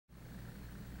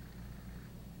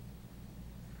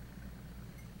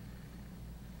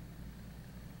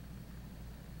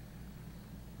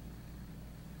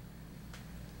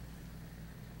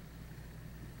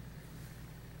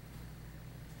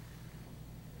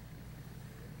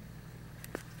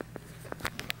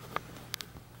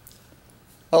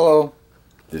Hello,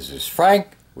 this is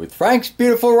Frank with Frank's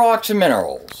Beautiful Rocks and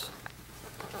Minerals.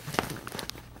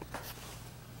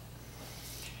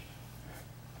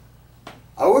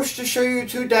 I wish to show you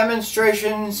two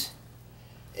demonstrations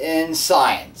in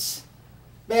science.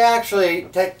 They actually,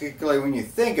 technically, when you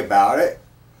think about it,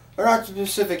 are not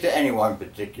specific to any one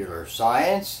particular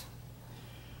science,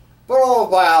 but all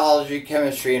of biology,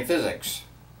 chemistry, and physics.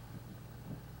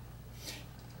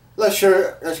 Let's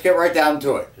get right down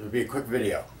to it. It'll be a quick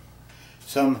video.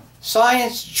 Some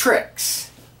science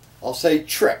tricks, I'll say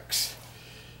tricks,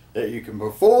 that you can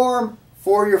perform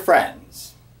for your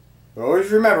friends. But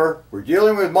always remember, we're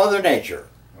dealing with Mother Nature.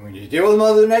 And when you deal with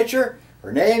Mother Nature,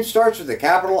 her name starts with a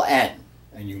capital N.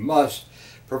 And you must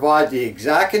provide the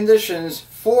exact conditions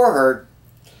for her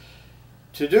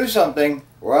to do something,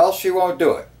 or else she won't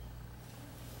do it.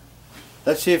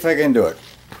 Let's see if I can do it.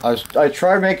 I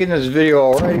tried making this video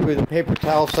already with a paper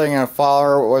towel sitting on a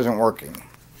fire. It wasn't working.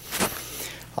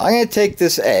 I'm going to take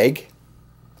this egg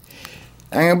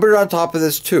and I'm going to put it on top of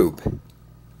this tube.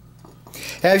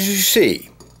 As you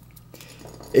see,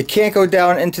 it can't go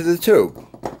down into the tube.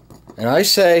 And I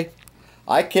say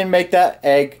I can make that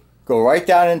egg go right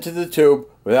down into the tube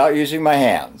without using my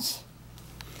hands.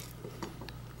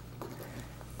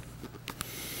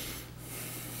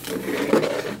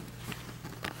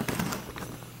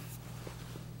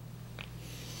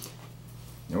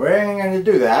 The way I'm going to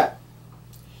do that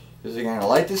is I'm going to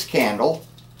light this candle.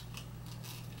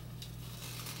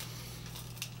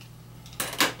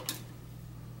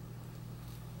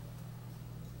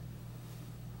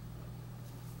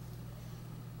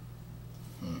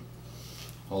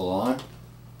 Hold on.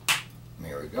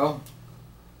 There we go.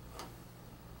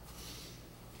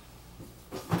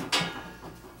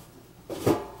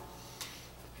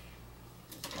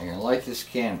 I'm going to light this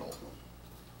candle.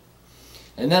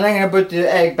 And then I'm going to put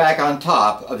the egg back on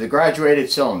top of the graduated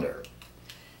cylinder.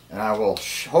 And I will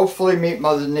hopefully meet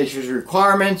Mother Nature's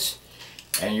requirements,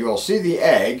 and you will see the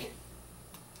egg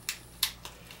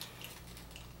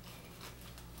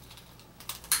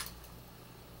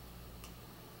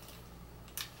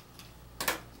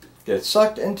get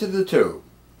sucked into the tube.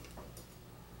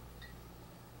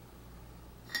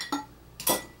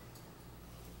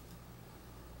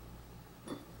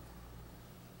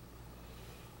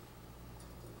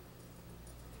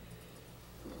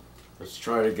 Let's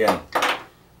try it again.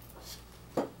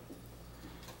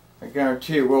 I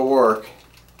guarantee it will work.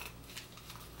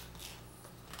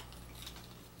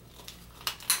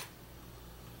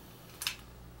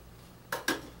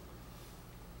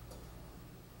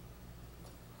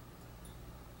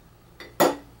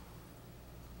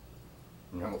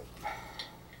 Nope.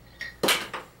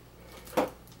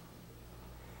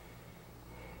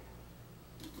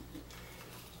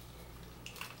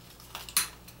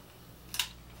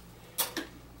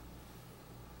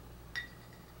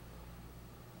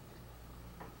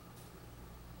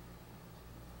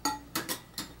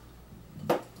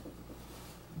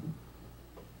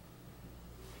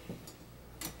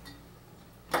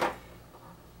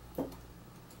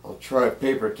 I'll try a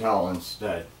paper towel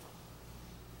instead.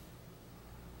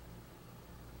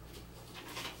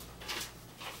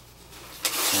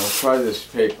 I'll try this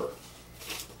paper.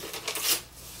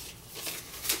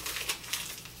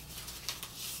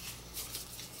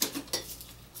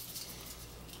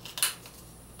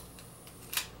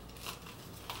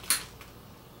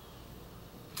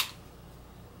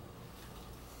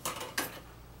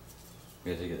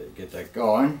 Get that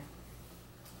going.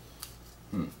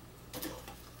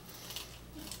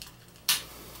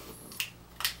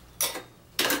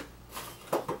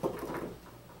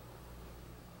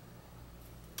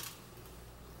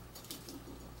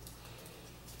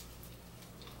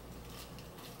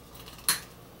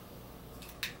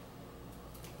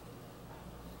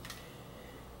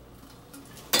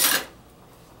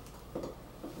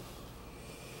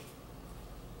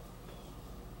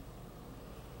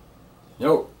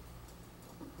 Nope.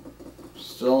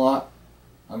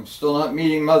 I'm still not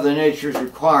meeting Mother Nature's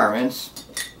requirements.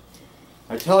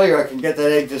 I tell you I can get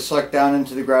that egg to suck down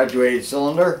into the graduated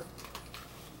cylinder.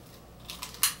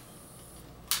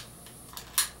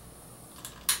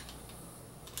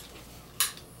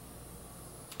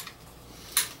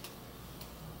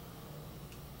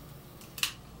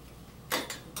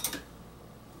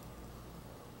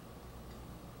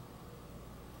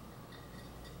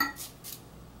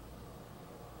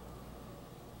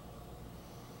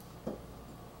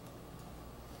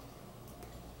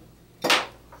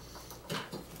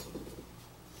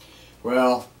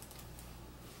 Well,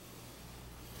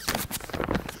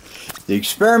 the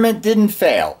experiment didn't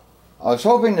fail. I was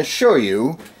hoping to show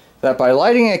you that by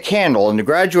lighting a candle in the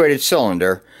graduated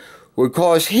cylinder would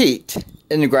cause heat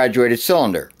in the graduated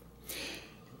cylinder.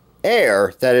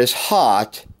 Air that is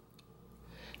hot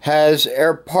has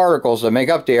air particles that make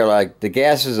up the air, like the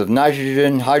gases of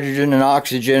nitrogen, hydrogen, and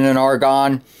oxygen, and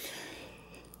argon.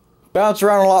 Bounce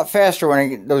around a lot faster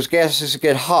when those gases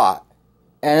get hot.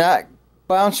 And that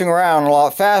bouncing around a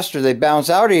lot faster, they bounce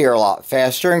out of here a lot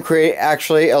faster and create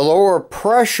actually a lower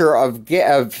pressure of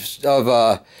air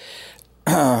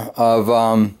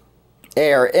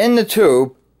in the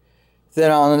tube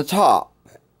than on the top.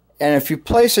 And if you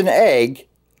place an egg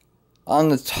on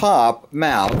the top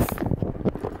mouth,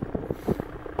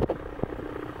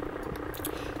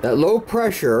 that low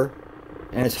pressure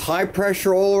and it's high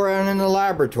pressure all around in the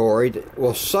laboratory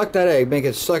will suck that egg, make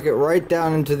it suck it right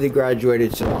down into the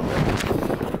graduated cylinder.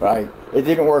 Right? It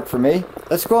didn't work for me.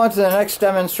 Let's go on to the next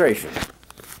demonstration.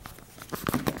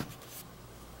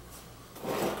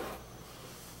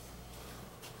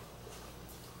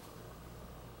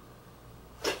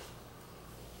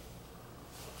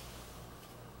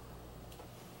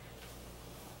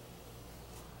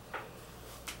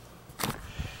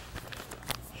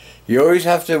 You always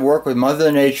have to work with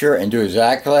Mother Nature and do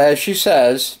exactly as she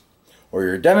says, or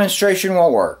your demonstration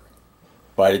won't work.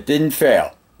 But it didn't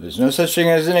fail. There's no such thing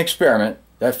as an experiment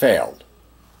that failed.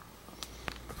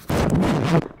 I'm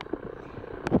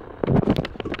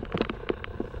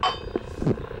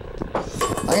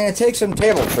going to take some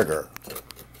table sugar.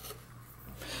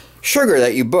 Sugar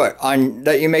that you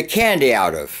make candy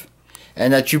out of,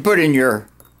 and that you put in your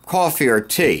coffee or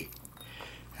tea.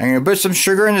 I'm going to put some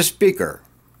sugar in the speaker.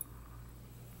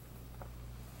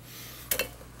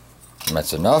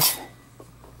 That's enough.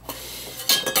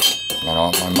 I don't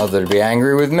want my mother to be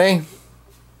angry with me.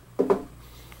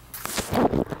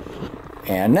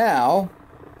 And now,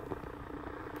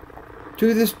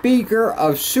 to this beaker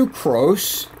of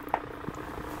sucrose.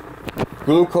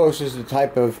 Glucose is the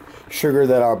type of sugar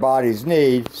that our bodies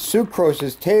need. Sucrose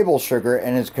is table sugar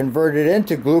and is converted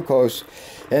into glucose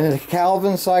in the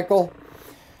Calvin cycle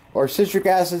or citric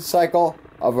acid cycle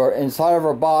of inside of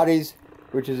our bodies,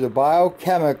 which is a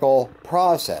biochemical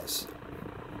process.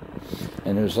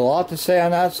 And there's a lot to say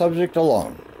on that subject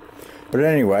alone. But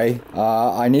anyway,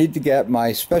 I need to get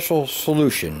my special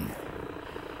solution.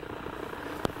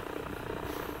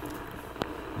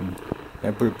 Can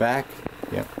I put it back?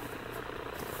 Yep.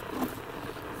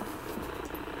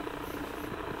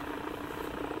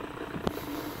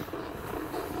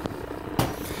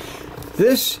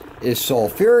 This is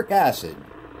sulfuric acid.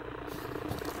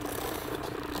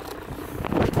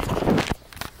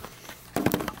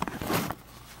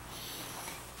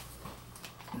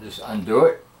 Just undo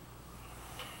it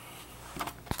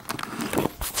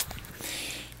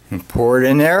and pour it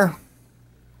in there.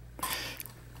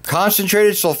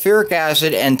 Concentrated sulfuric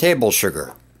acid and table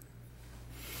sugar.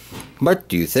 What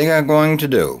do you think I'm going to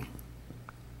do?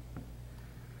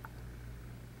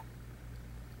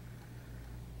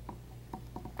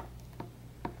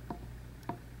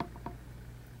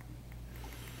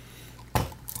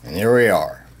 And here we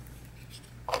are.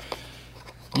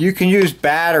 You can use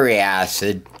battery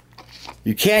acid.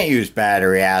 You can't use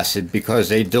battery acid because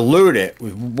they dilute it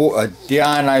with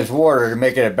deionized water to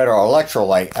make it a better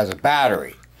electrolyte as a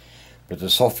battery. But the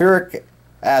sulfuric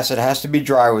acid has to be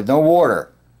dry with no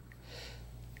water.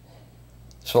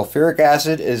 Sulfuric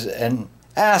acid is an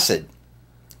acid.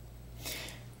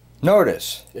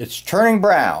 Notice, it's turning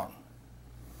brown.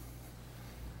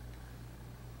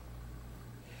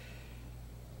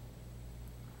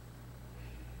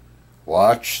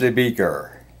 Watch the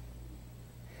beaker.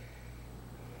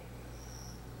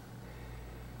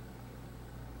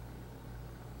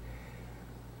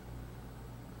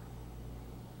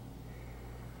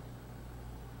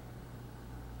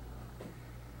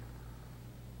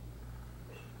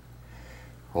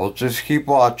 We'll just keep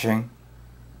watching.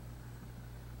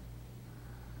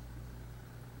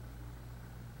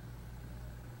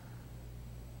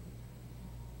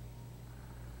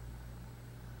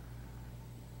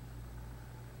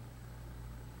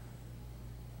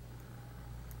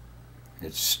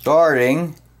 It's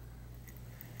starting.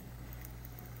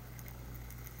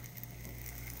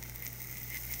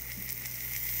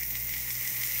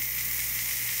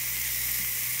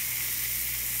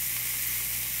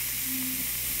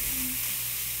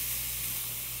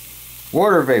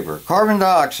 Water vapor, carbon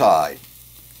dioxide,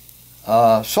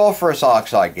 sulfurous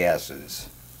oxide gases,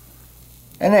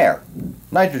 and air,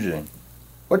 nitrogen.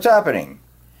 What's happening?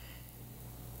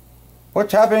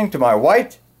 What's happening to my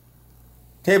white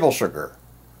table sugar?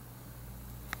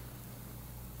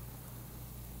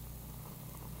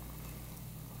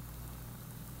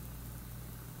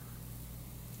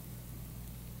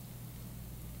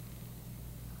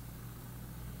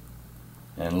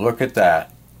 And look at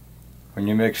that. When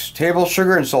you mix table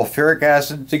sugar and sulfuric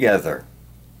acid together.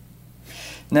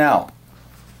 Now,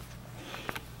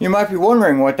 you might be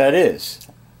wondering what that is.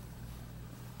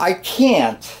 I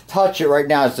can't touch it right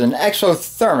now. It's an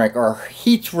exothermic or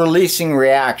heat-releasing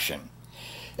reaction.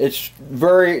 It's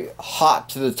very hot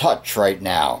to the touch right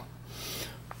now.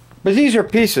 But these are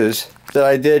pieces that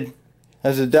I did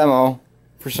as a demo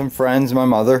for some friends, my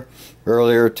mother,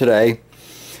 earlier today.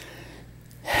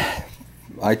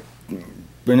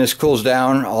 When this cools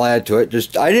down, I'll add to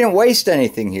it. I didn't waste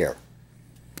anything here.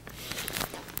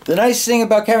 The nice thing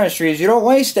about chemistry is you don't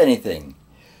waste anything.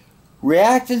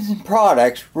 Reactants and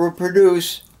products will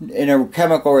produce, in a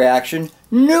chemical reaction,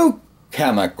 new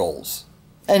chemicals.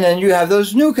 And then you have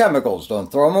those new chemicals.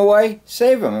 Don't throw them away,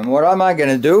 save them. And what am I going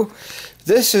to do?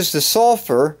 This is the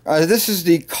sulfur, this is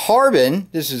the carbon,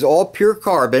 this is all pure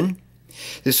carbon.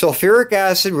 The sulfuric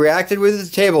acid reacted with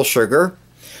the table sugar,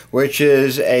 which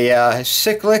is a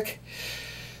cyclic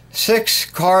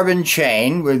 6-carbon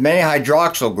chain with many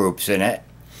hydroxyl groups in it.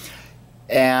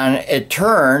 And it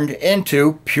turned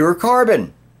into pure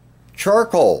carbon,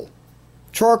 charcoal.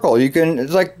 You can,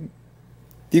 it's like,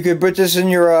 you could put this in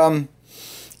your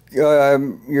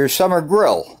summer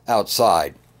grill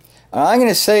outside. And I'm going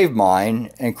to save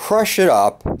mine and crush it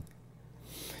up. And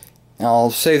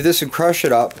I'll save this and crush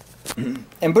it up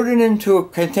and put it into a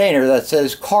container that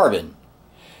says carbon.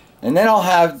 And then I'll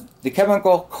have the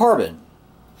chemical carbon.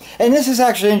 And this is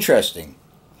actually interesting.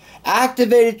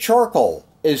 Activated charcoal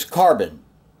is carbon.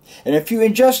 And if you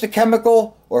ingest a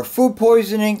chemical or food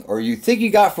poisoning, or you think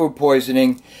you got food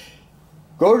poisoning,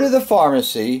 go to the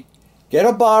pharmacy, get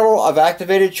a bottle of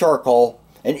activated charcoal,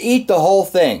 and eat the whole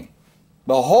thing.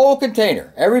 The whole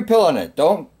container, every pill in it.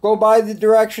 Don't go by the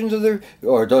directions of the,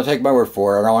 or don't take my word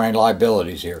for it, I don't want any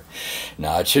liabilities here.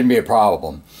 No, it shouldn't be a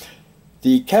problem.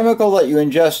 The chemical that you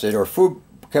ingested, or food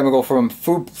chemical from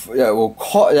food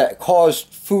that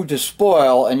caused food to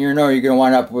spoil, and you're going to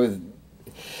wind up with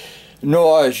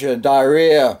nausea,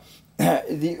 diarrhea.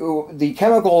 The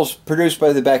chemicals produced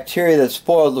by the bacteria that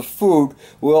spoiled the food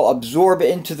will absorb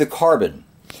into the carbon.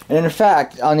 And in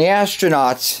fact, on the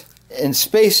astronauts in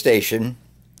space station,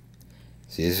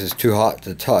 see, this is too hot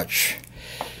to touch.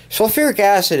 Sulfuric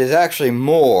acid is actually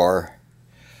more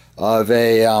of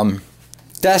a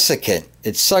desiccant.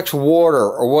 It sucks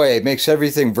water away. It makes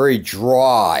everything very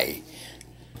dry.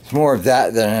 It's more of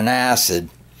that than an acid.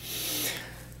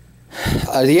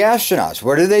 The astronauts,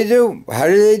 what do they do? How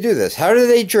do they do this? How do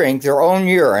they drink their own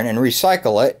urine and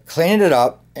recycle it, clean it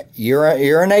up,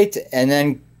 urinate, and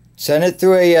then send it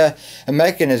through a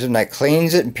mechanism that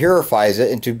cleans it and purifies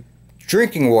it into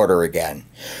drinking water again?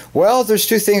 Well, there's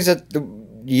two things that the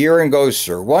urine goes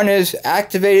through. One is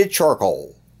activated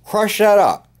charcoal. Crush that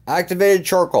up. Activated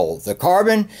charcoal. The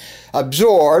carbon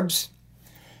absorbs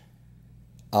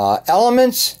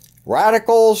elements,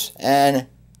 radicals, and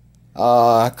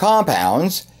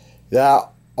compounds that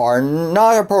are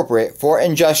not appropriate for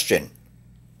ingestion.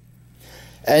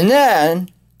 And then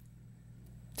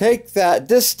take that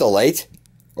distillate,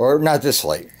 or not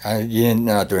distillate, you're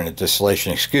not doing a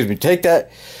distillation, excuse me, take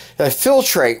that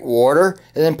filtrate water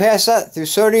and then pass that through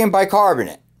sodium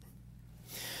bicarbonate.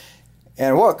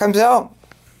 And what comes out?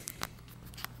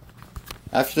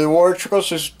 After the water trickles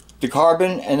through the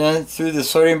carbon and then through the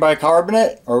sodium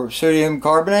bicarbonate or sodium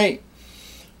carbonate,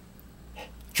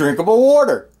 drinkable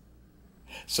water.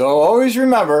 So always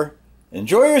remember,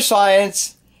 enjoy your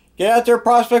science, get out there,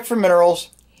 prospect for minerals,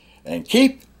 and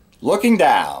keep looking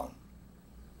down.